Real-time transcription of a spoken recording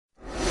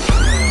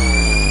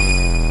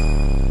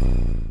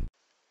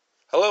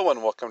Hello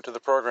and welcome to the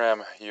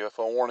program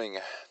UFO Warning.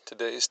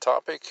 Today's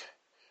topic,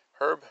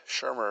 Herb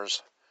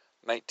Schirmer's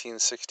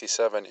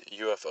 1967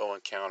 UFO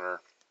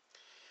encounter.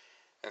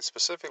 And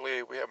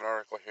specifically, we have an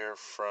article here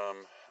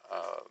from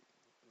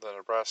the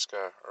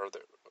Nebraska,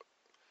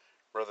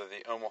 or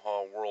the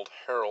Omaha World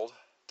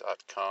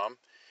Herald.com.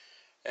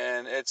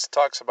 And it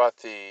talks about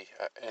the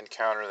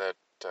encounter that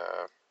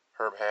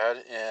Herb had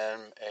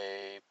in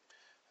a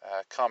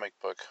comic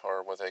book,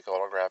 or what they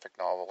call a graphic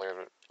novel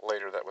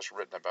later that was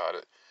written about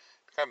it.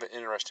 Kind of an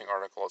interesting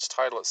article. Its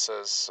title, it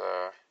says,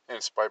 and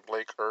it's by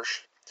Blake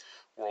Hirsch,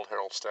 World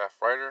Herald staff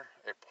writer,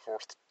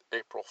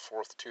 April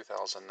 4th,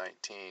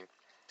 2019.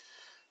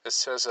 It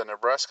says a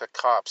Nebraska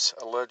cop's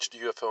alleged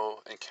UFO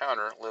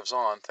encounter lives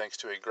on thanks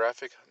to a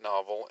graphic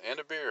novel and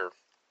a beer.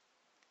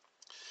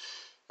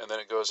 And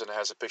then it goes and it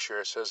has a picture.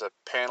 It says a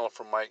panel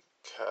from Mike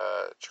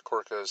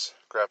Jacorka's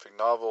graphic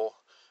novel,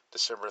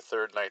 December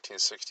 3rd,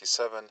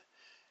 1967.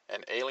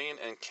 An Alien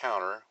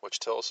Encounter, which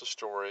tells the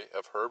story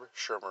of Herb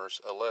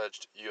Schirmer's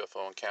alleged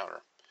UFO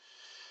encounter.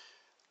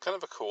 Kind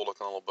of a cool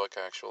looking little book,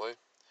 actually.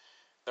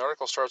 The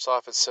article starts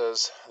off, it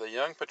says, the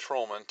young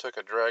patrolman took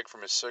a drag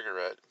from his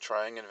cigarette,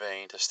 trying in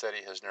vain to steady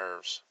his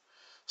nerves.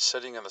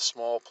 Sitting in the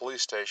small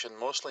police station,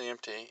 mostly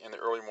empty in the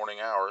early morning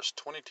hours,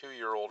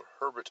 22-year-old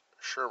Herbert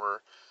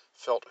Schirmer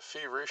felt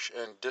feverish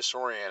and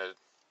disoriented.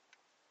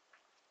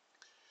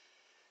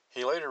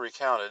 He later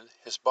recounted,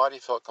 his body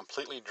felt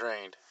completely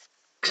drained.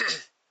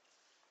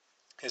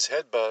 His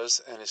head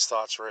buzzed and his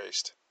thoughts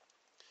raced.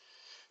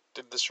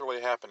 Did this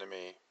really happen to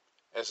me?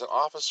 As an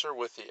officer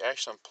with the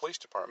Ashland Police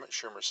Department,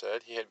 Schirmer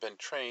said, he had been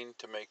trained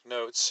to make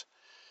notes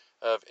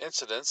of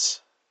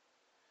incidents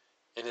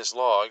in his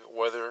log,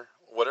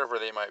 whatever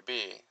they might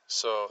be.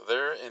 So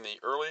there in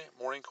the early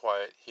morning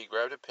quiet, he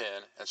grabbed a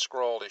pen and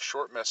scrawled a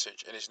short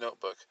message in his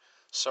notebook,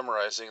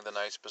 summarizing the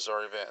night's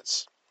bizarre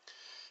events.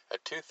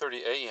 At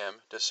 2:30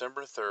 a.m.,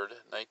 December 3rd,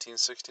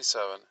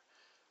 1967,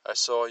 I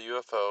saw a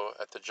UFO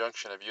at the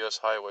junction of U.S.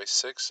 Highway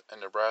 6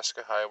 and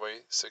Nebraska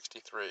Highway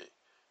 63.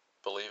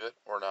 Believe it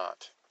or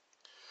not.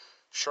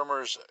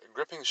 Schirmer's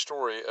gripping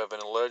story of an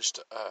alleged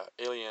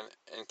alien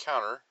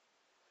encounter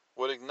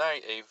would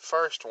ignite a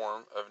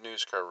firestorm of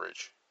news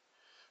coverage.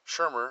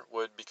 Schirmer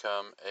would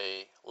become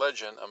a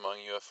legend among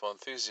UFO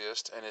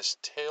enthusiasts, and his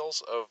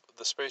tales of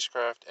the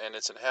spacecraft and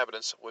its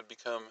inhabitants would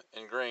become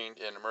ingrained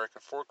in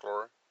American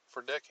folklore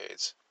for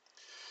decades.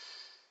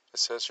 It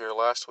says here,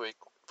 last week,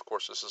 of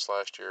course this is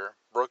last year,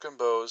 Broken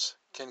Bow's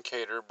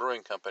Kincaider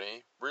Brewing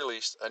Company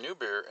released a new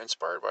beer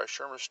inspired by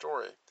Schirmer's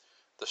story.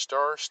 The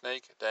Star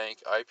Snake Dank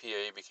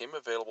IPA became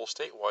available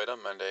statewide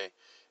on Monday,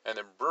 and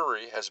the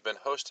brewery has been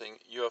hosting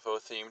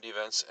UFO-themed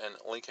events in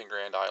Lincoln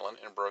Grand Island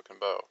and Broken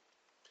Bow.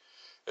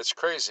 It's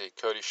crazy,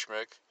 Cody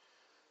Schmick,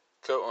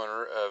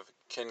 co-owner of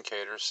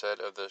Kincaider, said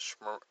of the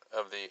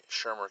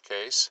Schirmer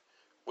case.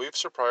 We've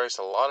surprised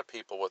a lot of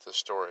people with this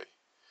story.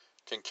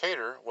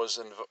 Kincaider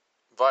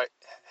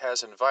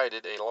has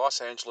invited a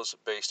Los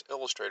Angeles-based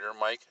illustrator,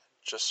 Mike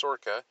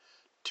Jasorka,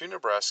 to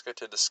Nebraska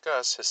to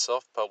discuss his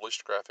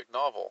self-published graphic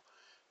novel,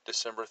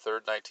 December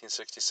 3rd,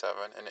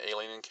 1967, An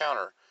Alien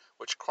Encounter,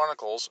 which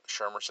chronicles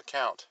Schirmer's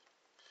account.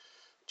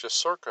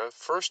 Jasorka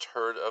first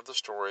heard of the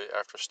story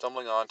after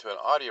stumbling onto an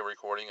audio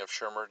recording of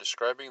Schirmer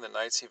describing the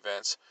night's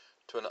events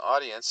to an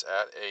audience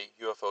at a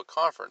UFO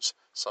conference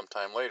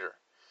sometime later.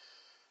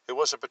 It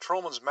was a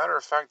patrolman's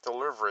matter-of-fact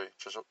delivery,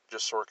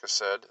 Jasorka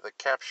said, that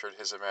captured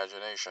his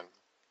imagination.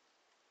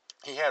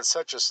 He had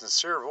such a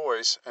sincere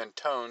voice and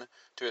tone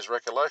to his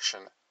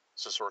recollection,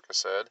 Jasorka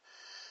said.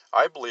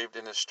 I believed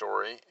in his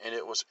story, and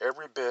it was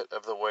every bit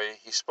of the way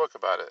he spoke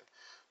about it.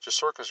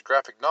 Jasorka's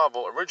graphic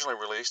novel, originally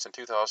released in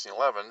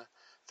 2011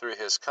 through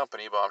his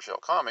company Bombshell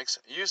Comics,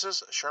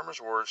 uses Schirmer's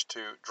words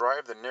to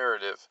drive the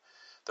narrative.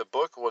 The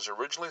book was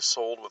originally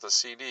sold with a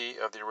CD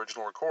of the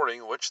original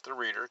recording, which the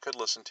reader could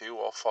listen to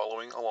while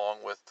following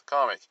along with the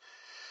comic.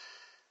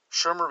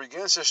 Schirmer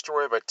begins his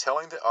story by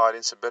telling the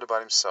audience a bit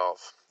about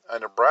himself. A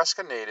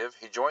Nebraska native,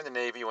 he joined the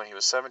Navy when he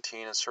was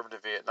 17 and served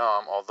in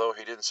Vietnam, although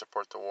he didn't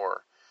support the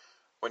war.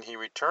 When he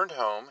returned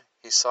home,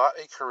 he sought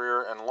a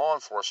career in law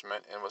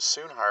enforcement and was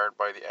soon hired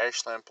by the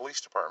Ashland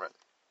Police Department.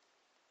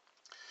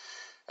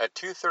 At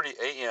 2:30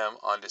 a.m.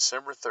 on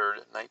December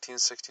 3rd,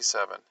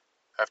 1967,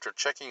 after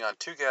checking on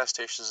 2 gas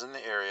stations in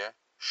the area,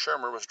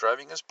 Schirmer was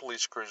driving his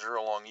police cruiser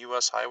along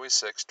U.S. Highway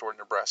 6 toward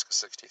Nebraska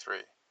 63.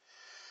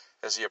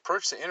 As he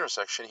approached the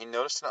intersection, he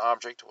noticed an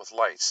object with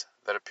lights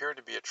that appeared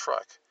to be a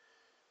truck,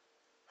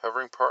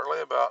 hovering partly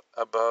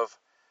above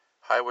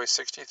Highway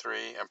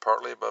 63 and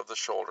partly above the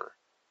shoulder,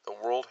 the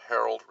World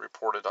Herald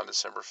reported on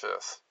December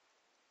 5th.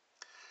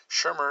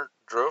 Schirmer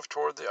drove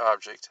toward the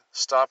object,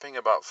 stopping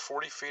about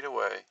 40 feet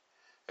away,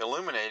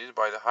 illuminated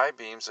by the high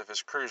beams of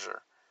his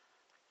cruiser.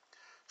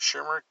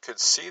 Schirmer could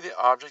see the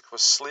object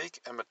was sleek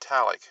and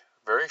metallic,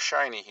 very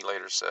shiny, he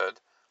later said,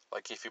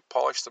 like if you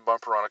polished the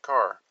bumper on a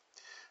car.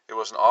 It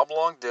was an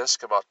oblong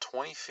disc about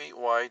 20 feet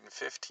wide and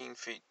 15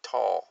 feet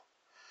tall.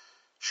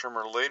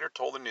 Schirmer later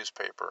told the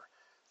newspaper,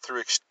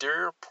 Through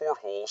exterior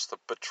portholes, the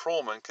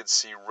patrolman could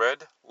see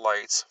red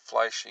lights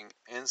flashing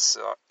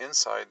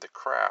inside the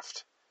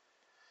craft.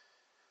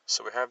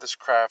 So we have this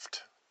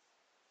craft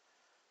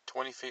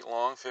 20 feet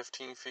long,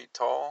 15 feet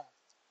tall,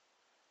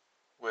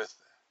 with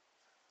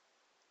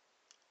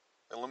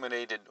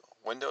illuminated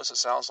windows, it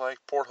sounds like,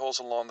 portholes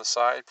along the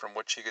side from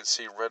which he could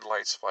see red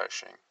lights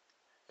flashing.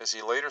 As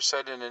he later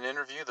said in an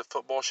interview, the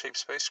football-shaped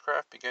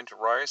spacecraft began to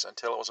rise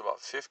until it was about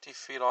 50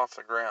 feet off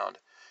the ground.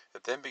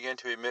 It then began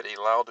to emit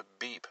a loud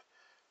beep,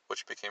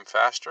 which became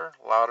faster,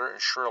 louder,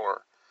 and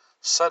shriller.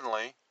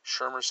 Suddenly,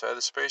 Shermer said,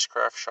 the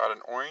spacecraft shot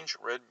an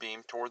orange-red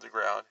beam toward the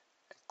ground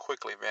and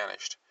quickly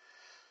vanished.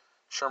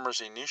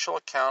 Shermer's initial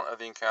account of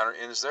the encounter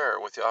ends there,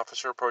 with the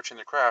officer approaching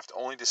the craft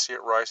only to see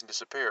it rise and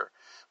disappear.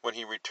 When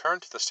he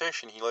returned to the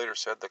station, he later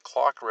said the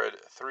clock read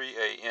 3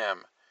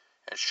 a.m.,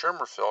 and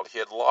Shermer felt he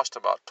had lost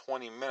about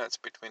 20 minutes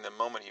between the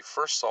moment he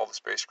first saw the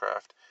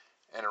spacecraft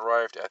and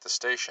arrived at the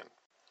station.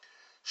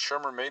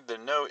 Shermer made the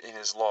note in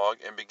his log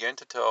and began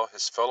to tell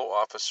his fellow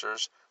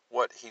officers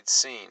what he'd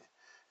seen.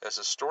 As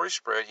the story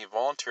spread, he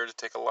volunteered to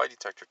take a lie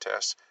detector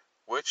test,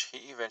 which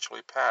he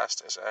eventually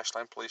passed, as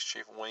Ashland Police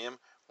Chief William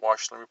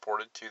Washington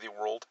reported to the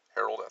World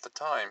Herald at the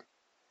time.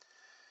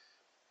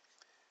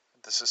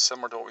 This is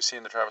similar to what we see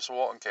in the Travis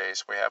Walton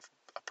case. We have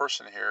a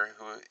person here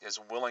who is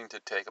willing to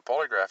take a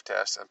polygraph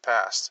test and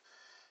pass.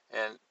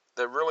 And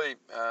that really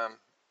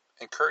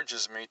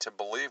encourages me to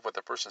believe what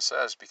the person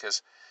says,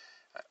 because,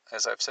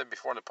 as I've said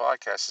before in the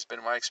podcast, it's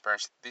been my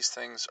experience, these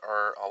things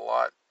are a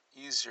lot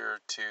easier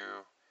to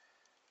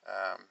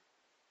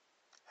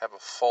have a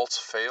false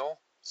fail.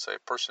 So a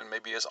person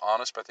maybe is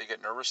honest, but they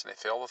get nervous and they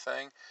fail the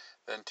thing,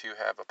 than to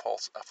have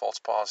a false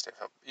positive.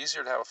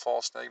 Easier to have a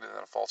false negative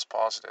than a false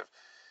positive.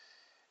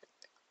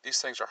 These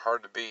things are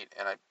hard to beat,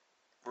 and I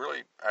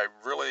really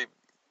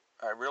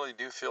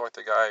do feel like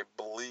the guy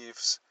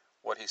believes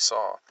what he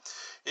saw.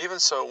 Even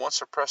so, once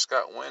the press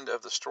got wind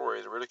of the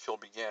story, the ridicule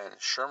began.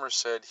 Shermer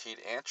said he'd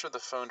answered the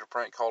phone to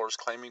prank callers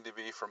claiming to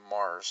be from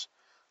Mars.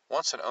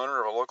 Once an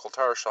owner of a local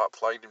tire shop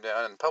flagged him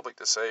down in public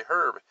to say,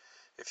 "Herb,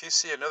 if you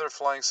see another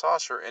flying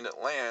saucer and it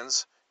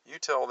lands, you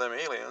tell them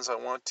aliens I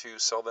want to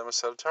sell them a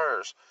set of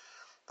tires."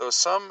 Though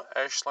some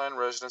Ashland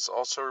residents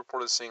also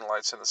reported seeing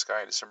lights in the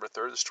sky on December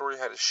 3rd, the story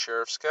had its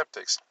share of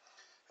skeptics.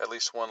 At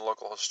least one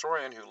local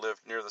historian who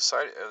lived near the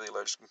site of the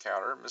alleged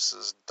encounter,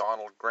 Mrs.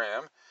 Donald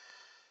Graham,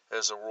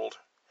 as the World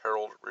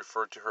Herald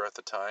referred to her at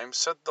the time,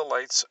 said the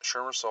lights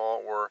Shermer saw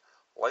were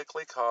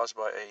likely caused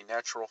by a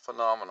natural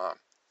phenomenon.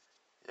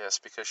 Yes,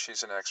 because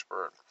she's an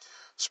expert.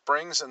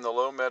 Springs in the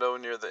low meadow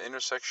near the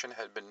intersection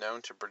had been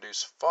known to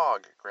produce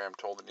fog, Graham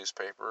told the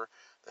newspaper.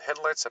 The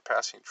headlights of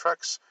passing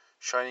trucks,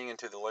 shining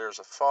into the layers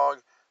of fog,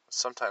 would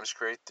sometimes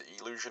create the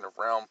illusion of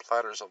round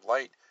platters of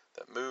light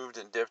that moved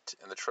and dipped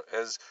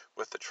as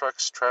with the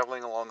trucks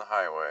traveling along the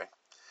highway.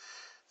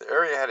 The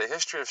area had a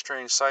history of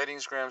strange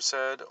sightings, Graham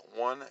said.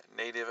 One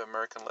Native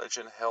American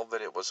legend held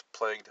that it was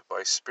plagued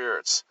by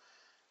spirits.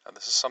 Now,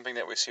 this is something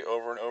that we see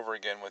over and over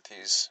again with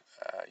these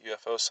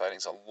UFO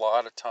sightings. A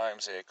lot of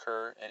times they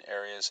occur in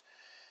areas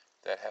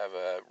that have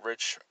a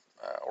rich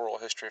oral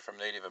history from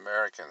Native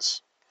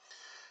Americans.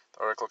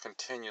 The article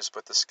continues,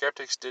 but the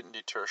skeptics didn't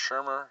deter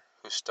Shermer,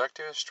 who stuck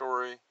to his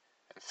story.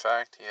 In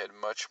fact, he had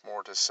much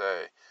more to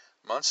say.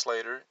 Months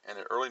later, in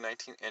early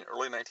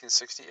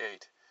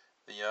 1968,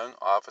 the young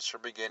officer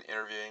began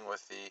interviewing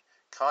with the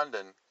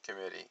Condon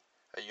Committee,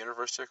 a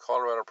University of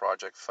Colorado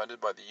project funded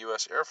by the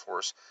U.S. Air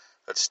Force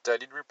that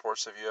studied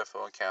reports of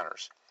UFO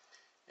encounters.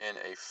 In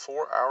a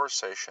 4-hour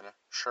session,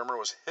 Shermer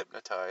was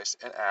hypnotized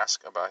and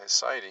asked about his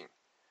sighting.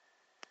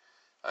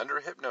 Under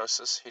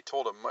hypnosis, he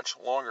told a much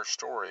longer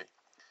story.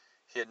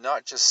 He had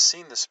not just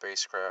seen the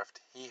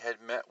spacecraft, he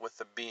had met with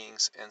the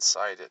beings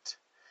inside it.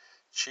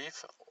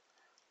 Chief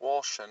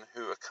Walshen,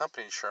 who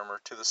accompanied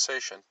Shermer to the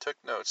station, took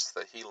notes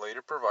that he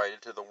later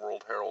provided to the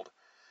World Herald.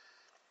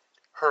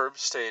 Herb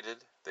stated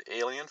the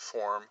alien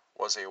form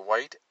was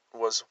white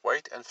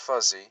and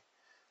fuzzy,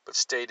 but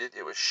stated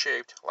it was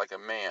shaped like a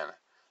man.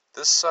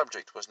 This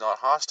subject was not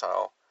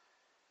hostile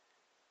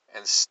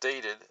and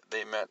stated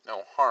they meant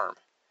no harm.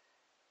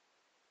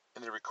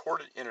 In the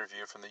recorded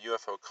interview from the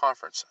UFO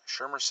conference,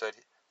 Shermer said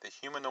the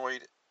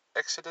humanoid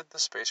exited the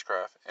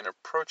spacecraft and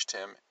approached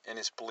him in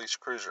his police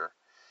cruiser.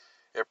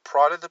 It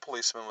prodded the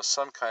policeman with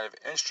some kind of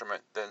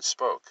instrument, then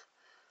spoke.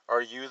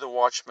 "Are you the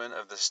watchman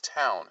of this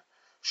town?"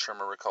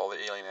 Shermer recalled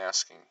the alien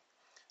asking.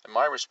 And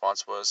my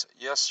response was,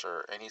 "Yes,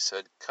 sir." And he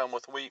said, Come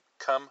with me,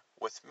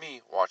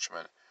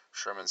 watchman,"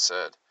 Sherman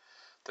said.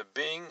 The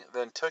being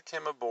then took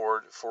him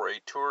aboard for a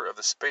tour of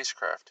the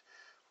spacecraft,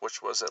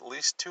 which was at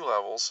least 2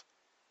 levels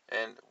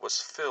and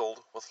was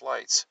filled with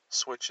lights,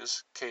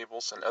 switches,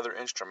 cables, and other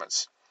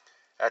instruments.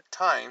 At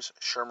times,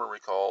 Shermer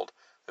recalled,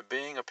 the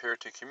being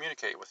appeared to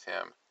communicate with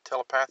him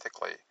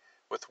telepathically,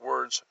 with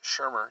words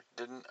Shermer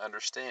didn't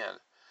understand.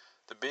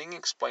 The being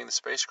explained the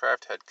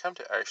spacecraft had come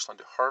to Ashland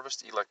to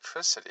harvest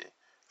electricity,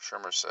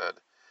 Shermer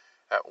said.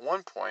 At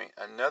one point,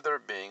 another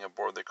being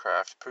aboard the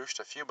craft pushed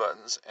a few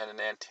buttons and an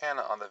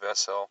antenna on the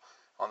vessel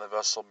on the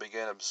vessel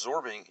began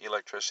absorbing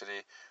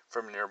electricity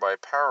from nearby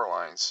power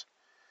lines.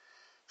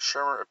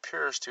 Schirmer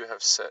appears to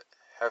have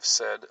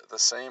said the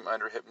same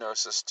under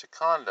hypnosis to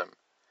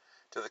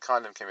the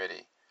Condom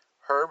Committee.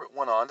 Herb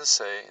went on to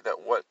say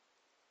that what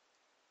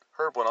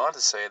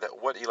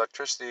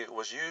electricity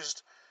was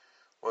used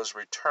was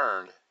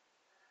returned,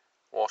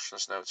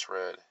 Walsh's notes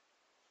read.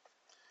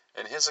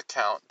 In his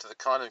account to the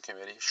Condom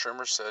Committee,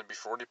 Schirmer said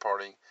before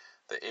departing,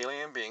 the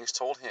alien beings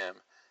told him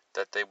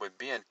that they would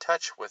be in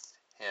touch with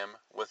him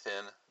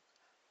within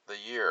the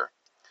year.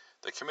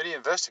 The committee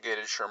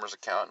investigated Schirmer's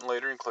account and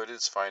later included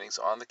its findings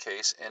on the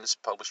case in its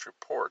published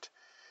report.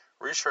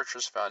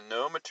 Researchers found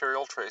no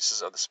material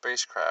traces of the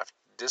spacecraft,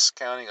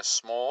 discounting a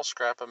small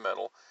scrap of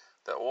metal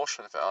that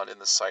Walshin found in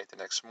the site the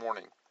next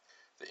morning.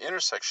 The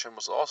intersection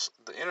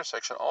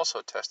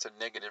also tested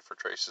negative for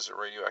traces of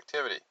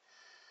radioactivity.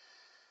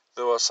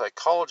 Though a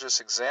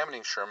psychologist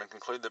examining Sherman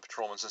concluded the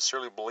patrolman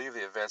sincerely believed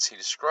the events he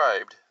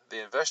described,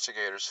 the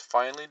investigators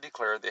finally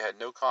declared they had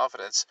no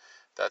confidence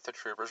that the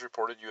troopers'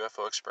 reported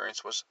UFO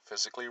experience was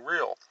physically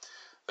real.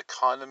 The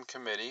Condom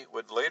Committee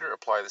would later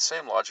apply the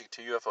same logic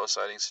to UFO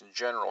sightings in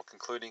general,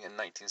 concluding in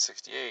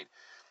 1968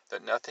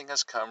 that nothing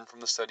has come from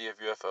the study of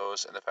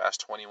UFOs in the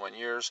past 21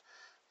 years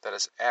that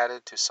has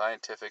added to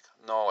scientific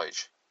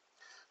knowledge.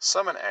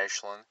 Some in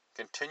Ashland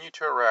continued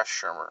to harass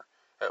Schirmer.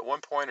 At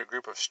one point, a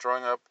group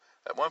strung up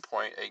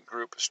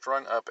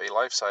a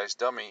life-size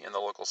dummy in the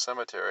local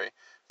cemetery,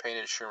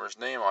 painted Schirmer's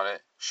name on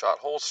it, shot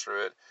holes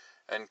through it,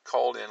 and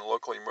called in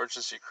local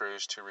emergency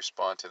crews to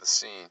respond to the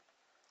scene.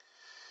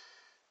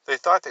 They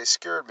thought they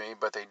scared me,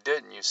 but they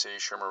didn't, you see,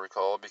 Schirmer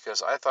recalled,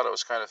 because I thought it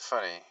was kind of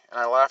funny, and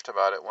I laughed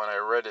about it when I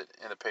read it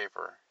in the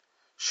paper.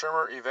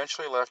 Schirmer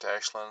eventually left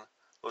Ashland,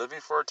 living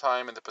for a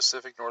time in the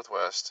Pacific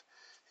Northwest.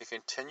 He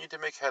continued to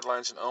make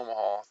headlines in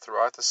Omaha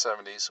throughout the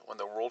 70s when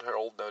the World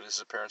Herald noted his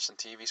appearance in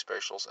TV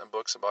specials and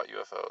books about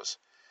UFOs.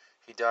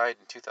 He died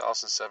in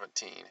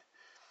 2017.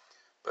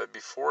 But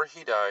before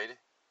he died,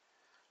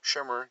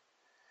 Schirmer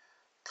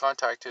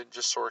contacted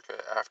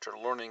Jasorka after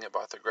learning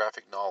about the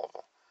graphic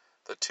novel.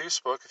 The two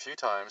spoke a few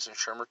times, and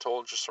Schirmer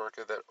told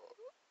Jasorka that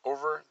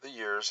over the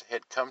years he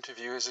had come to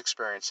view his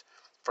experience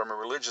from a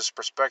religious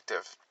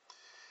perspective.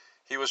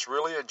 He was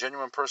really a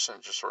genuine person,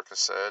 Jasorka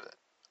said.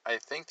 I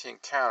think the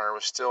encounter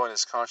was still in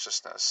his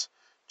consciousness.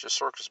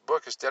 Jasorka's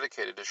book is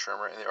dedicated to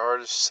Schirmer, and the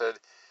artist said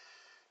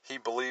he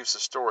believes the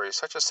story.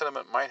 Such a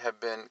sentiment might have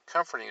been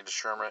comforting to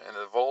Schirmer in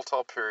the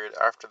volatile period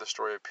after the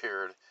story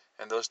appeared.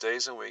 In those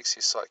days and weeks, he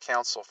sought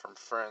counsel from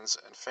friends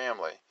and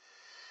family.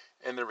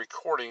 In the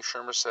recording,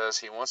 Schirmer says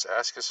he once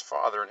asked his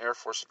father, an Air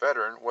Force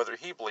veteran, whether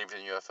he believed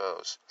in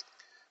UFOs.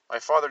 My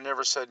father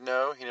never said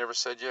no, he never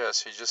said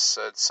yes. He just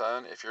said,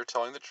 son, if you're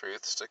telling the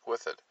truth, stick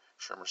with it,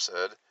 Schirmer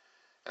said.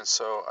 And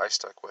so I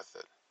stuck with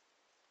it.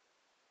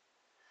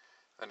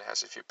 And it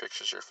has a few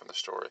pictures here from the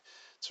story.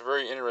 It's a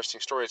very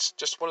interesting story. It's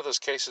just one of those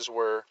cases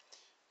where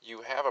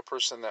you have a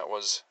person that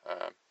was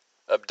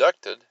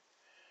abducted,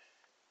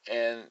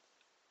 and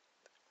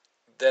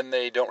then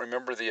they don't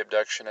remember the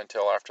abduction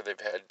until after they've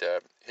had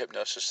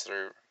hypnosis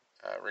through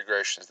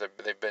regressions.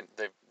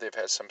 They've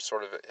had some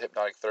sort of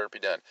hypnotic therapy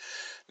done.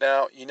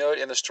 Now, you know,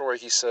 in the story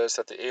he says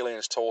that the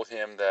aliens told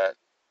him that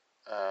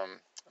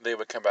they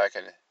would come back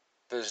and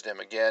visit him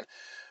again,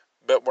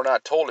 but we're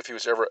not told if he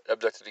was ever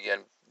abducted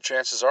again.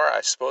 Chances are,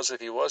 I suppose if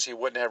he was, he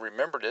wouldn't have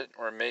remembered it,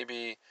 or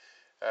maybe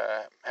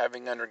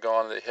having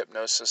undergone the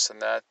hypnosis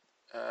and that,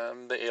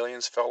 the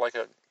aliens felt like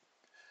it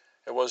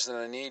wasn't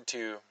a need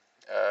to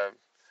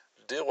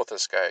deal with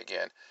this guy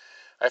again.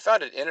 I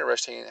found it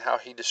interesting how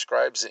he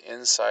describes the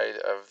inside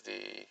of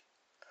the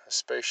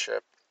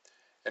spaceship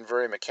in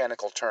very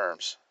mechanical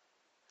terms.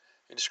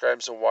 He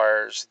describes the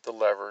wires, the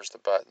levers, the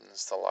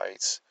buttons, the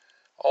lights,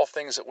 all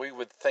things that we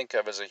would think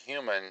of as a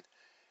human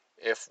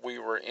if we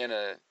were in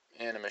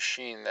a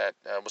machine that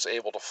was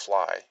able to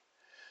fly.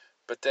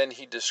 But then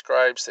he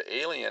describes the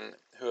alien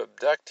who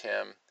abducted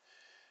him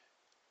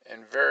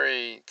in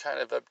very kind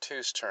of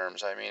obtuse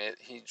terms. I mean,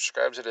 he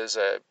describes it as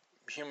a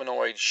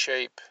humanoid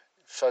shape,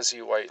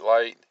 fuzzy white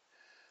light,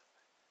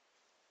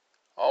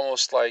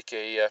 almost like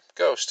a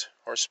ghost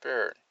or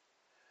spirit.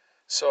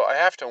 So I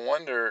have to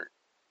wonder,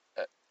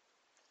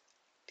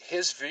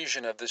 his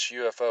vision of this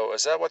UFO,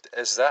 is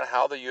that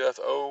how the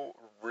UFO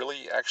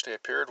really actually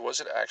appeared? Was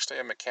it actually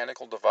a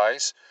mechanical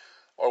device,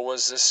 or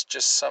was this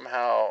just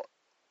somehow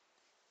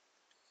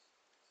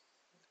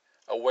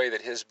a way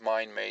that his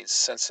mind made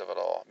sense of it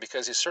all?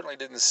 Because he certainly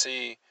didn't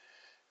see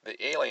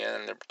the alien,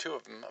 and there were two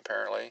of them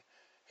apparently,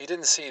 he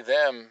didn't see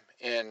them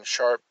in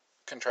sharp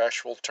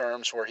contractual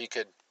terms where he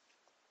could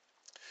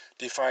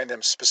define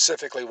them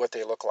specifically what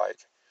they look like.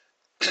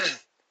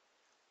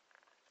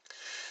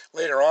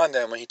 Later on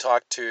then, when he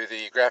talked to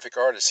the graphic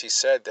artist, he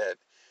said that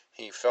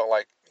he felt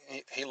like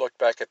he looked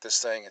back at this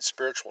thing in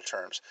spiritual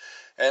terms.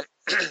 And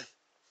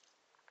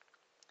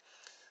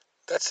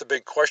that's the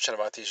big question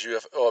about these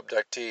UFO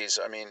abductees.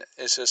 I mean,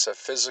 is this a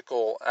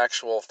physical,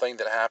 actual thing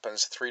that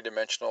happens,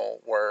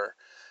 three-dimensional, where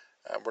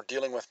we're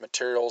dealing with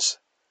materials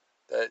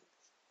that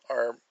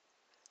are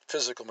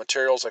physical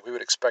materials like we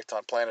would expect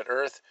on planet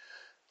Earth?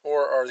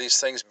 Or are these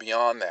things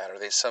beyond that? Are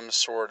they some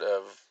sort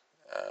of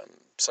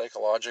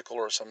psychological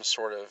or some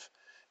sort of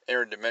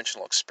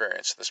interdimensional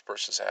experience this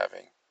person's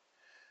having,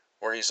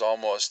 where he's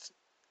almost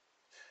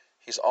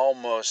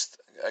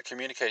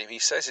communicating. He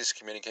says he's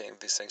communicating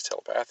these things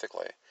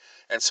telepathically,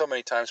 and so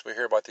many times we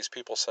hear about these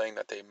people saying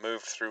that they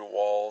move through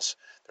walls,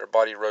 their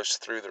body rose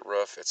through the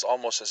roof. It's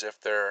almost as if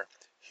their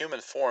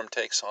human form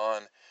takes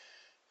on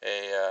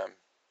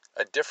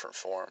a different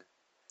form.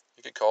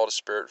 You could call it a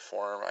spirit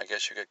form. I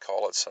guess you could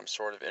call it some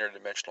sort of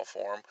interdimensional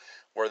form,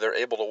 where they're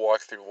able to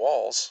walk through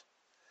walls.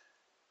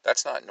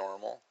 That's not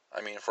normal.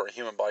 I mean, for a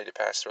human body to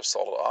pass through a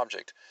solid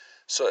object.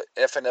 So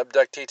if an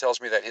abductee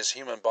tells me that his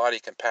human body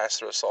can pass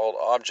through a solid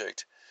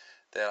object,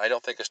 then I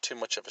don't think it's too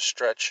much of a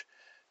stretch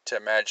to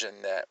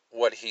imagine that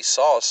what he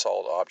saw as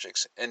solid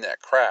objects in that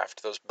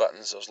craft, those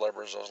buttons, those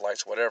levers, those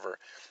lights, whatever,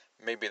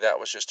 maybe that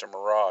was just a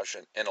mirage,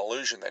 an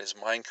illusion that his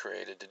mind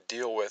created to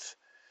deal with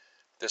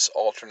this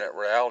alternate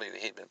reality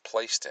that he'd been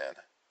placed in.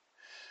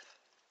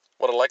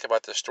 What I like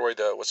about this story,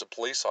 though, was a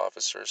police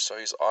officer, so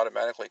he's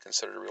automatically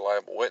considered a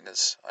reliable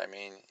witness. I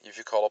mean, if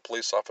you call a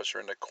police officer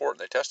into court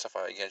and they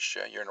testify against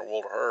you, you're in a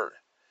world of hurt.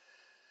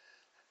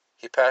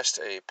 He passed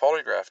a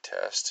polygraph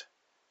test,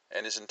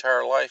 and his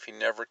entire life he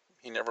never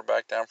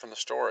backed down from the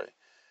story.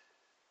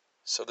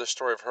 So this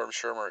story of Herb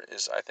Shermer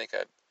is, I think,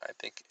 an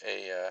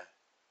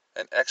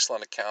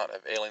excellent account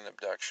of alien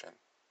abduction.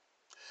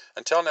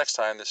 Until next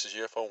time, this is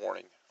UFO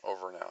Warning.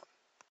 Over and out.